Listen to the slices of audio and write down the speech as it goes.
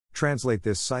translate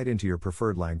this site into your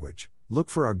preferred language. Look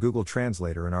for our Google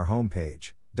Translator in our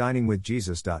homepage,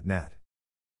 diningwithjesus.net.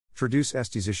 Traduce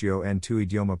este sitio en tu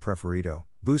idioma preferido.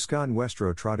 Busca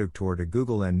nuestro traductor de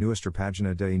Google en nuestra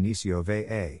página de inicio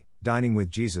va,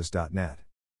 diningwithjesus.net.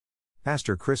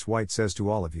 Pastor Chris White says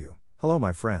to all of you, hello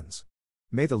my friends.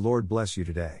 May the Lord bless you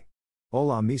today.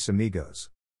 Hola mis amigos.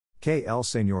 Que el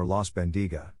Señor los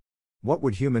bendiga. What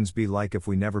would humans be like if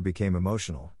we never became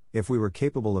emotional, if we were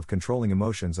capable of controlling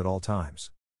emotions at all times?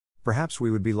 Perhaps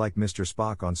we would be like Mr.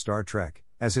 Spock on Star Trek,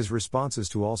 as his responses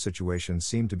to all situations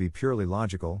seem to be purely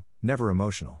logical, never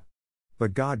emotional.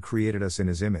 But God created us in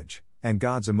His image, and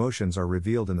God's emotions are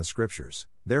revealed in the Scriptures,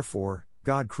 therefore,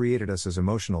 God created us as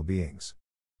emotional beings.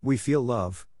 We feel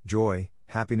love, joy,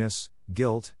 happiness,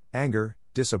 guilt, anger,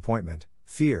 disappointment,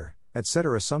 fear,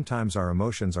 etc. Sometimes our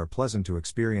emotions are pleasant to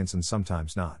experience and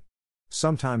sometimes not.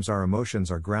 Sometimes our emotions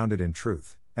are grounded in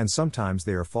truth, and sometimes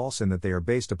they are false in that they are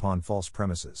based upon false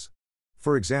premises.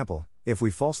 For example, if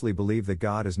we falsely believe that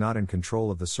God is not in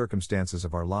control of the circumstances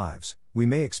of our lives, we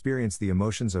may experience the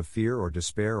emotions of fear or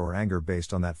despair or anger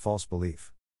based on that false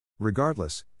belief.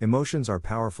 Regardless, emotions are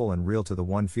powerful and real to the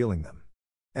one feeling them.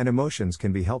 And emotions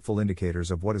can be helpful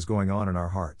indicators of what is going on in our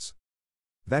hearts.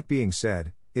 That being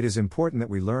said, it is important that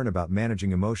we learn about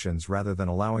managing emotions rather than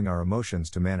allowing our emotions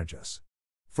to manage us.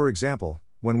 For example,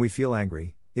 when we feel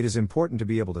angry, it is important to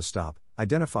be able to stop,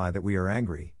 identify that we are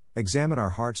angry, examine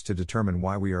our hearts to determine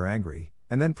why we are angry,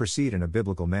 and then proceed in a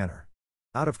biblical manner.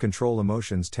 Out of control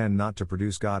emotions tend not to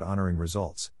produce God-honoring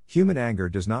results. Human anger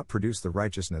does not produce the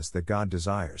righteousness that God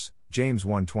desires. James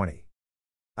 1:20.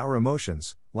 Our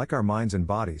emotions, like our minds and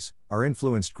bodies, are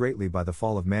influenced greatly by the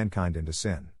fall of mankind into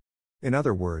sin. In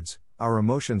other words, our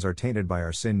emotions are tainted by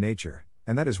our sin nature,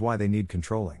 and that is why they need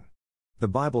controlling. The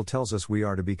Bible tells us we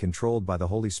are to be controlled by the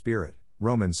Holy Spirit,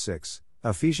 Romans 6,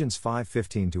 Ephesians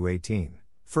 5:15-18,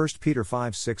 1 Peter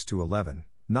 5:6-11,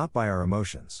 not by our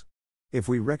emotions. If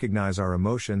we recognize our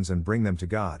emotions and bring them to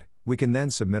God, we can then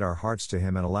submit our hearts to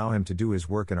Him and allow Him to do His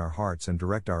work in our hearts and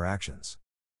direct our actions.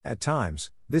 At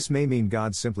times, this may mean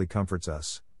God simply comforts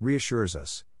us, reassures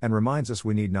us, and reminds us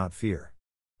we need not fear.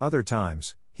 Other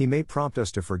times, He may prompt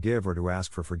us to forgive or to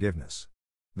ask for forgiveness.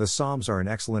 The Psalms are an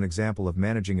excellent example of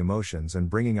managing emotions and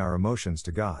bringing our emotions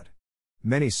to God.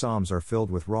 Many Psalms are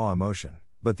filled with raw emotion,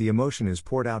 but the emotion is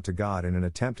poured out to God in an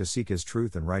attempt to seek His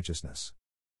truth and righteousness.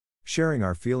 Sharing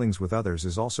our feelings with others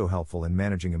is also helpful in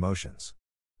managing emotions.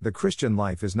 The Christian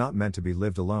life is not meant to be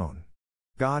lived alone.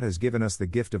 God has given us the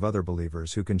gift of other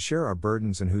believers who can share our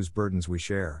burdens and whose burdens we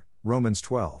share. Romans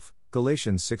 12,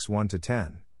 Galatians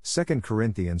 6:1-10, 2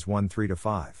 Corinthians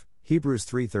 1:3-5, Hebrews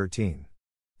 3:13.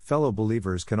 Fellow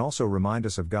believers can also remind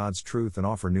us of God's truth and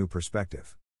offer new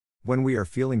perspective. When we are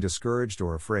feeling discouraged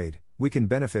or afraid, we can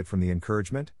benefit from the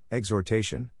encouragement,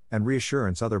 exhortation, and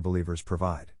reassurance other believers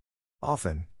provide.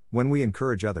 Often, when we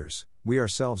encourage others, we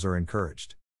ourselves are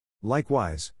encouraged.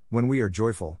 Likewise, when we are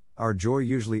joyful, our joy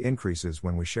usually increases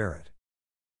when we share it.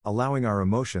 Allowing our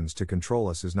emotions to control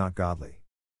us is not godly.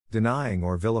 Denying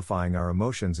or vilifying our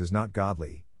emotions is not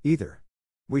godly, either.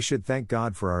 We should thank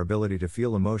God for our ability to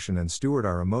feel emotion and steward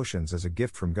our emotions as a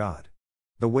gift from God.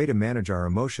 The way to manage our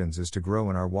emotions is to grow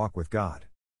in our walk with God.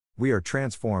 We are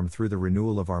transformed through the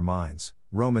renewal of our minds,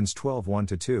 Romans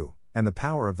 12:1-2, and the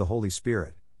power of the Holy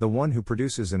Spirit, the one who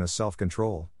produces in us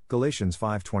self-control, Galatians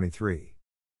 5:23.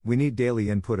 We need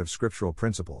daily input of scriptural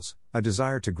principles, a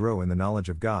desire to grow in the knowledge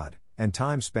of God, and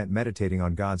time spent meditating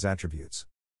on God's attributes.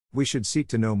 We should seek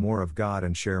to know more of God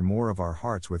and share more of our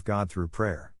hearts with God through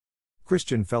prayer.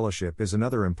 Christian fellowship is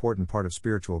another important part of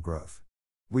spiritual growth.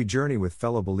 We journey with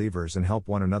fellow believers and help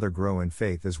one another grow in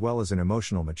faith as well as in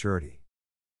emotional maturity.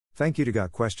 Thank you to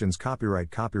Got Questions.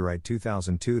 Copyright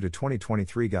 2002 to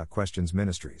 2023 Got Questions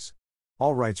Ministries.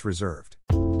 All rights reserved.